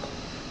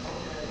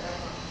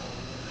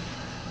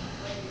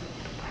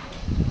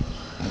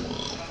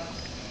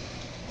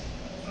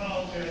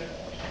 Okay.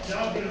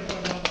 Y'all get in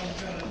front of I'm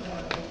kind of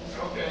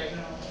Okay.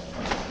 now.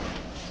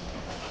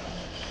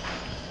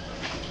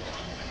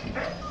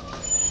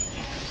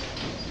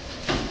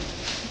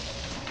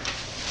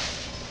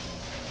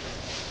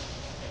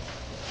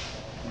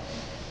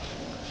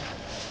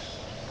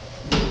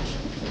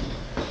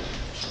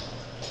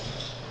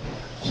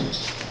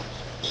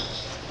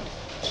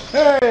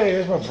 Hey,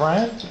 here's my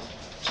friend.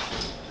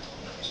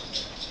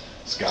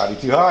 Scotty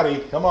too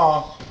hotty. Come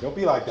on. Don't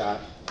be like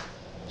that.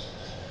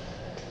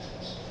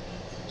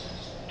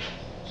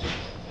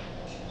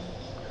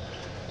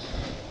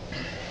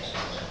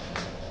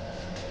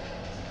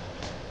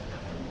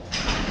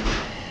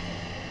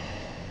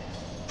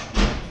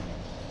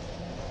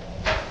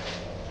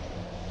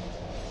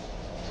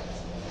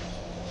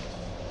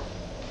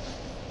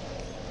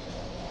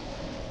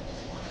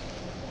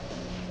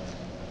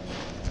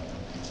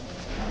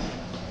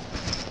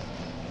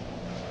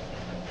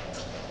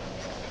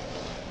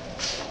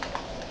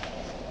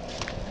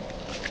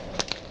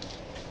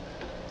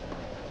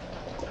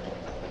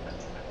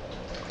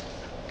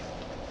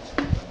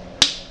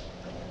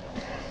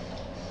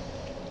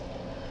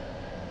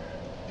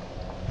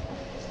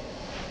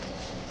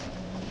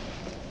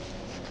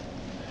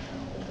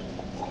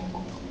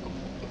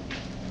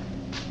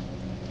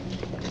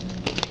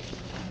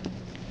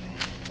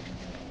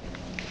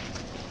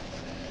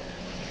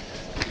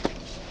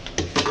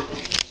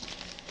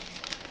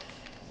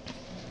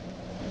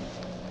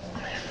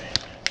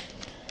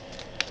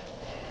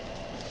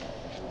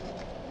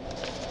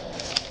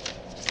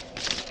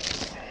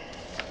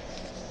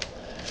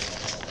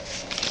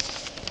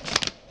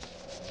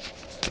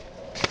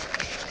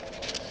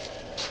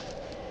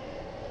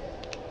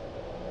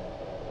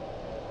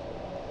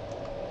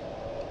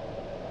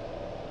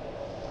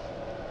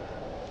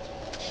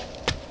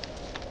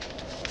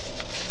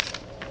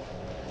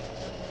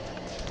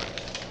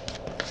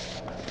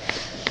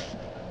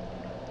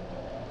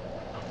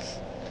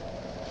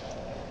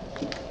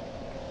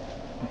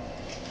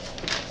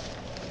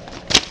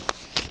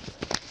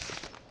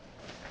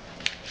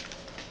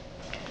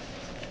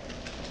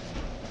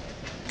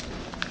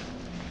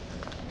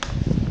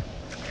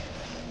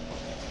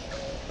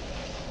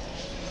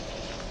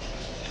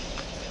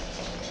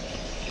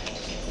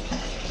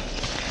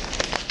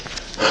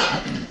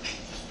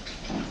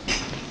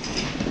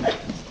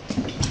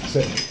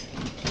 Sit.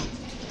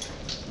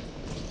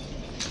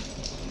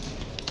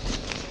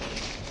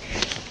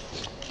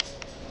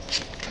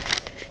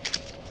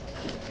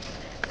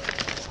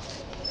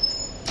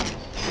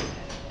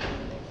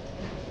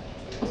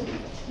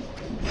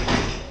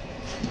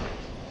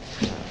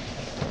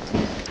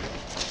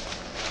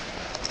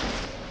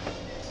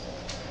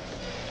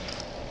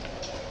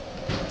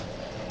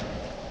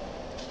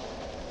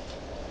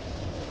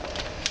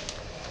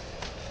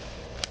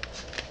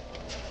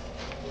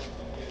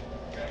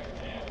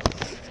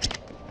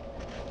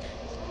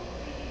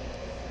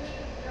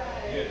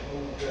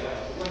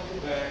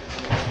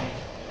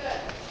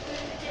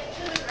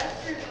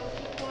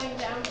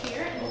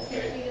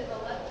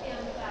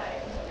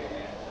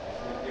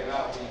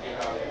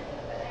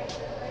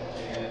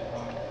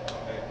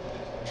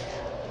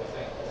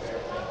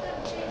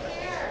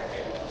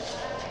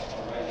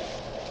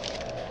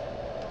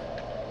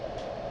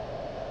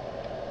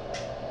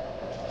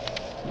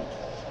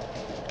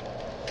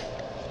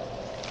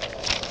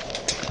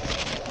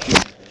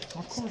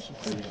 Of course, you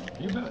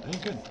bet.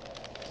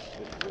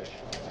 Hey, good.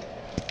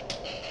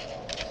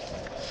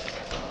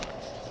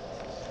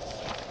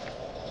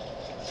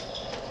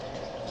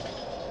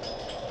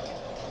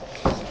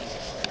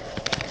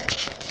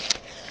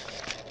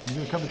 You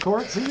gonna come to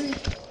court, see?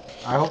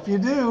 I hope you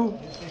do.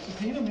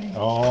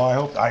 Oh,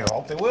 I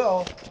hope they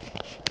will.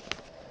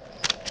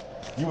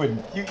 You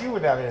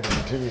wouldn't have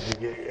anything to do if you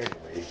get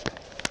anyway.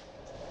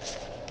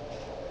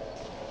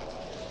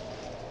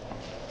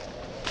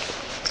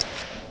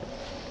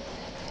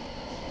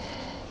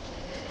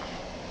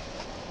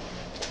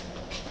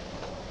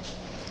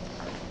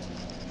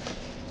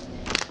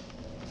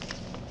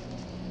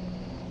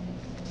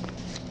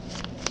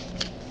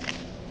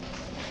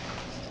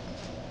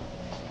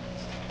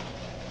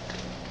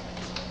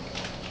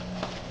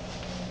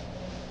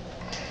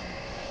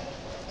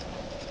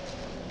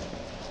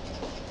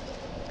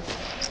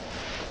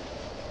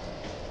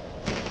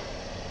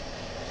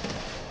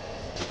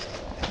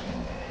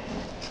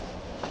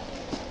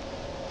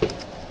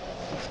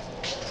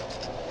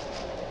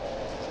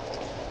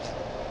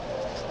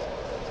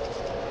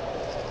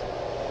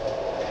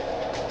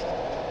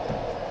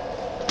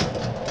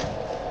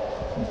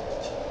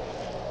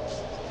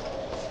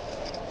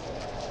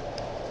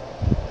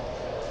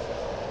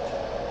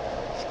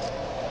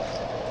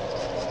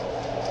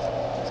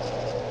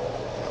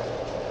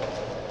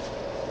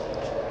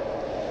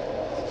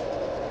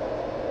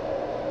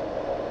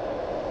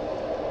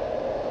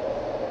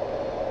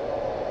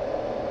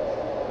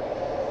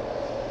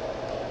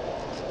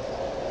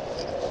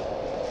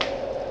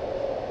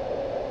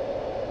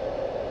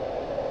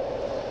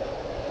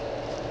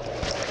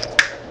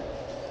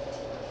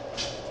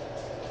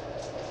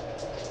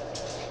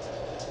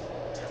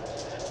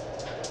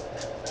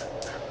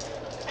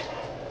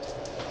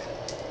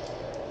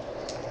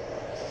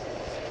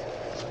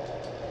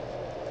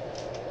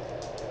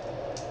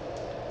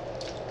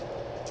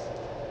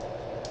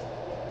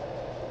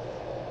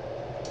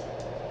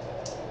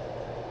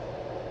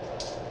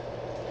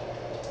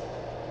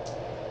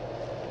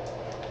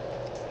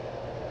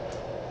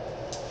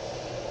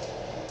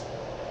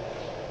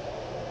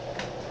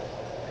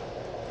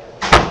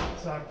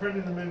 I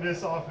printed them in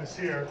this office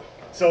here.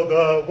 So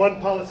the one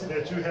policy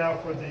that you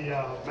have for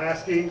the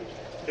masking,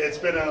 it's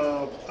been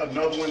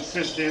another one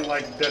since then,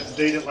 like that's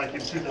dated like in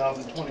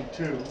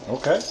 2022.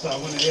 Okay. So I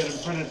went ahead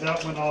and printed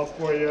that one off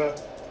for you.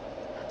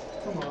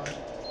 Come on.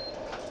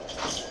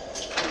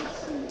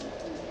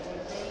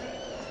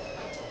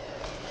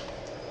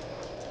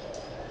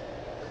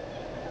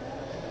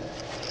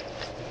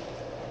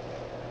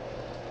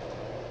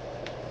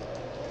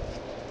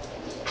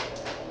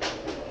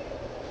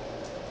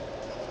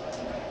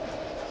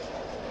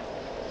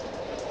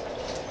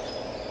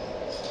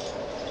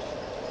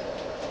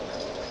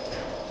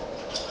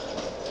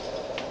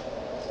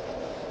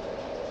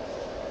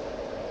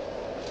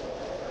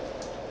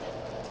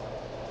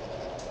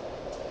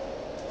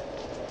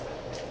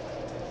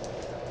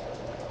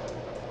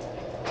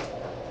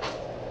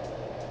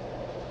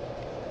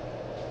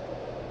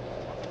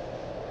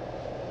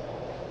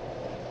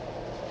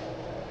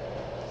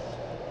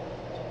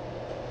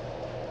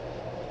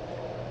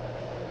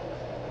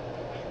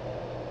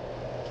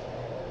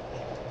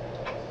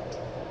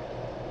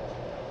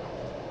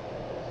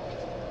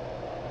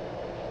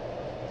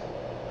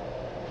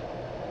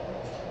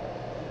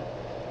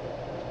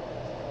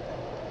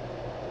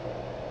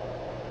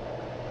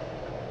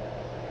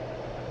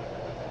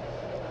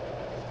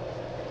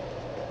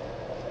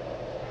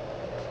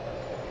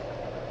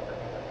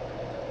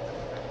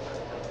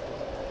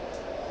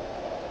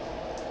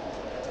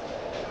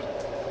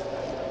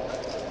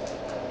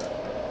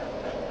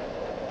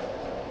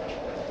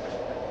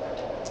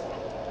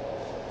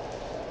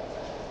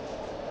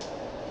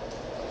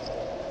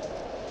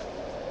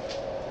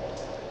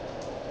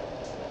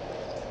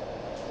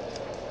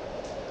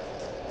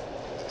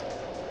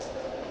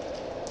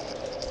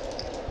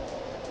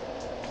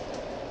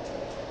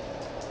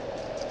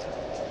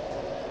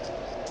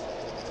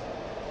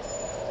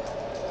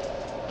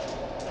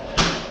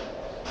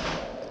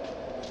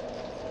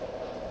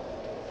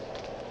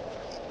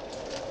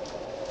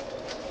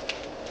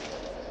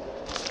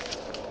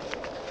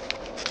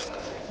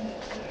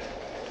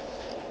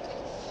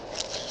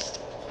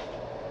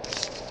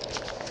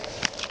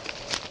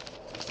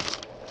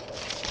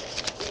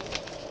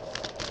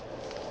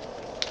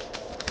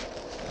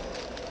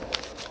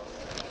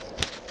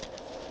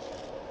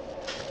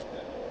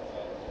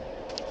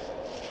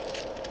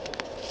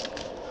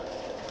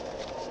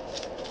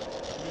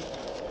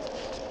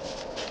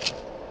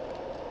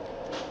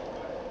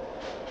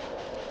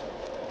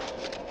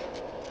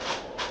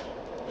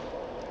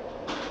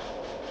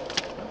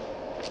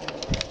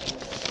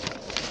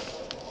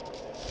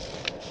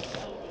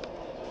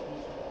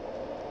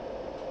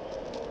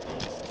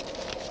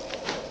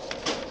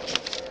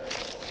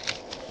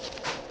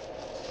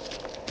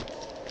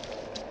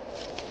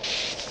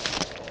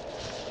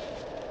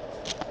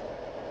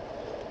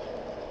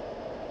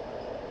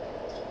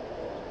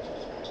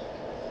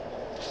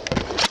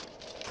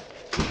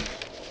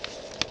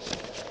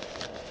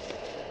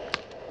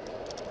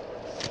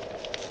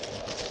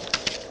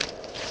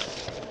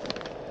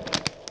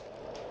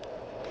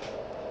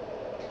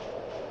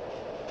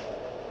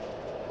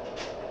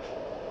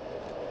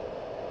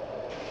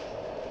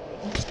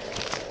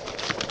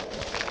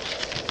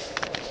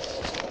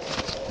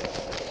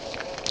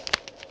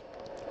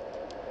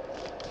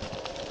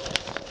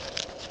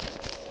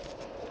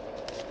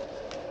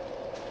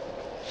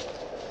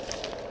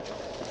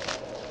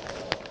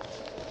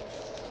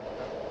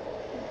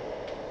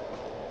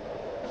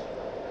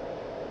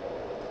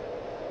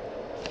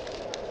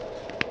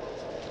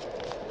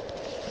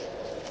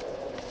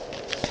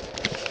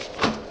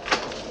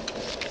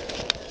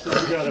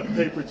 Got a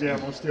paper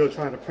jam. I'm still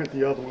trying to print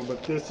the other one,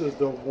 but this is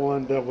the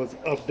one that was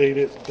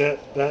updated,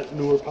 that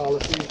newer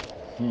policy.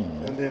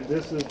 And then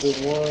this is the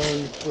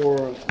one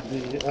for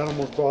the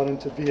animals brought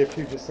into via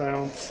Puget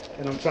Sound,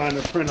 and I'm trying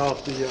to print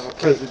off the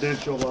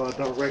presidential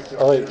directive.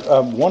 All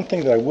right, one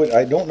thing that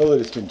I don't know that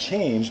it's been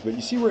changed, but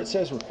you see where it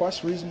says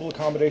request reasonable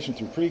accommodation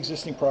through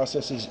pre-existing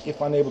processes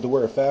if unable to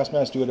wear a fast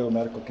mask due to a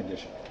medical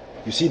condition.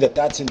 You see that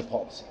that's in the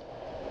policy.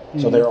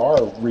 So there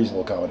are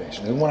reasonable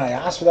accommodations. And when I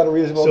asked for that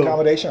reasonable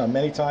accommodation on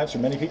many times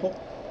from many people,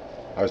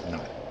 I was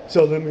denied.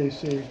 So let me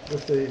see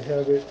if they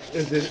have it.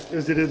 Is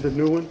it in the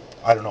new one?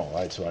 I don't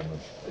know. So I'm.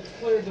 It's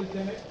clear,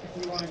 Lieutenant,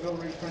 if you want to go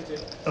reprint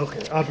it.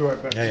 Okay, I'll be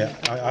right back. Yeah.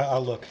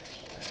 I'll look.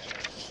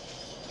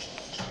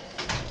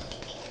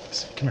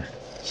 Come here.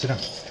 Sit down.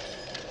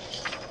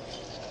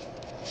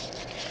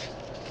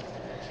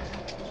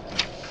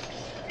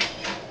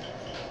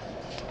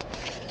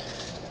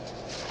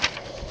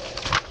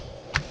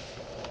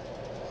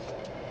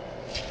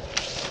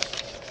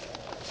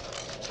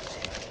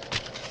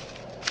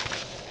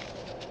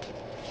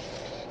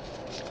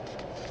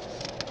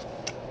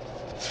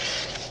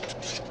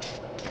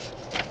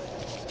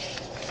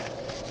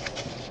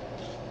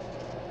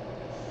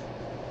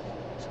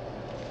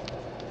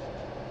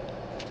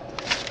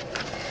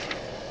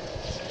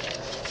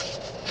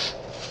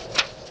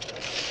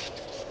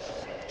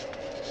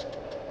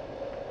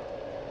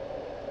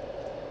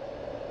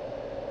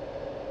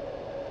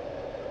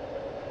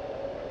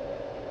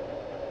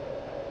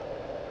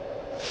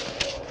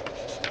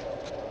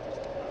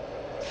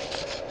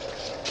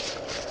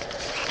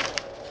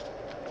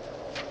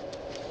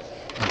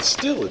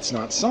 still, it's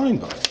not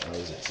signed by him. How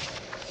is it?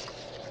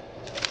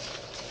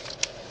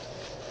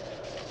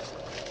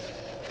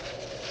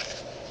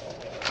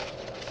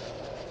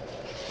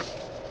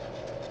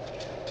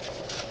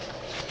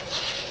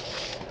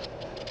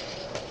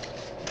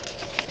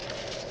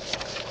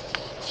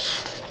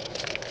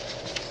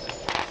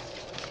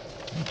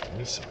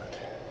 It is signed.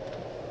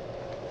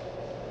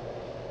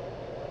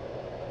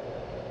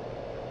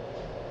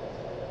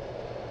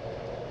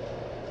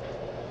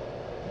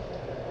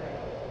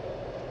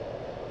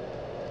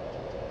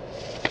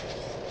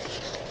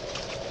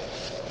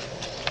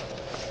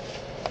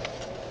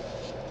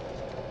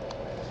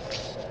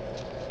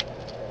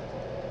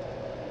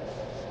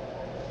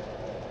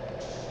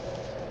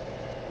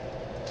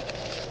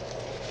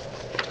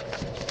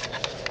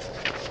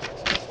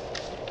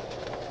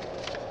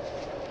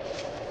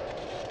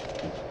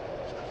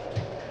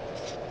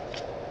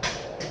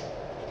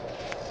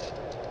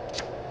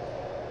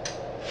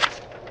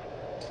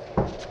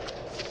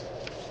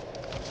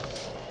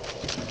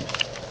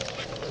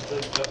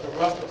 Dr.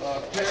 Russell,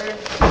 Perry?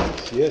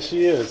 Yes,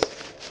 she is.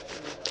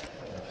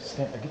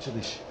 Get your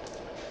leash.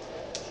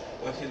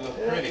 Well, she looks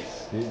pretty.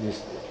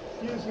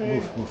 Excuse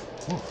me.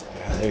 Move.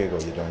 Yeah, there you go.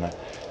 You're doing that.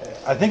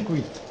 I think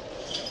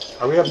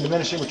are we having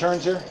diminishing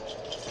returns here?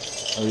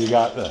 Or you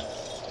got the?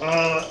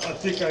 I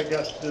think I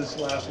got this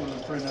last one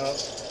to print out.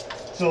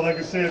 So like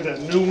I said,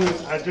 that new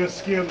one, I just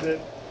skimmed it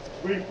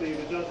briefly, and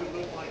it doesn't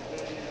look like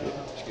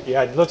they,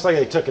 Yeah, it looks like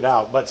they took it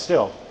out, but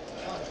still.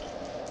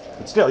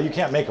 You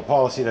can't make a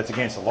policy that's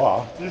against the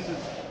law. this is,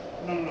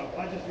 no,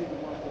 I just need the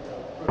one for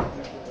the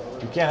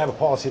presidential. You can't have a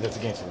policy that's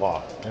against the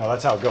law. You know,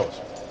 that's how it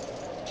goes.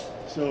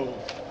 So,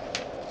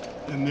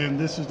 and then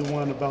this is the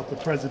one about the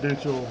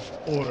presidential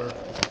order.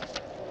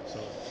 So,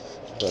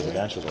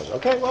 Presidential goes.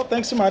 Okay, well,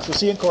 thanks so much. We'll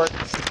see you in court.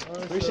 all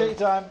right, Appreciate sir. your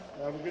time.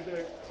 Have a good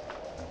day.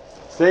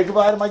 Say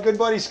goodbye to my good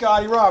buddy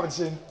Scotty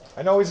Robinson.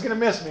 I know he's gonna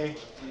miss me.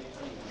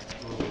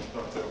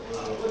 What's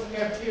the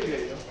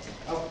cafeteria?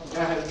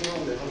 I had to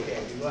do this. Okay,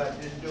 you go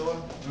out this door.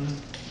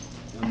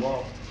 And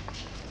walk.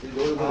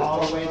 You go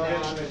all the way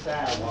down the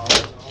sidewalk.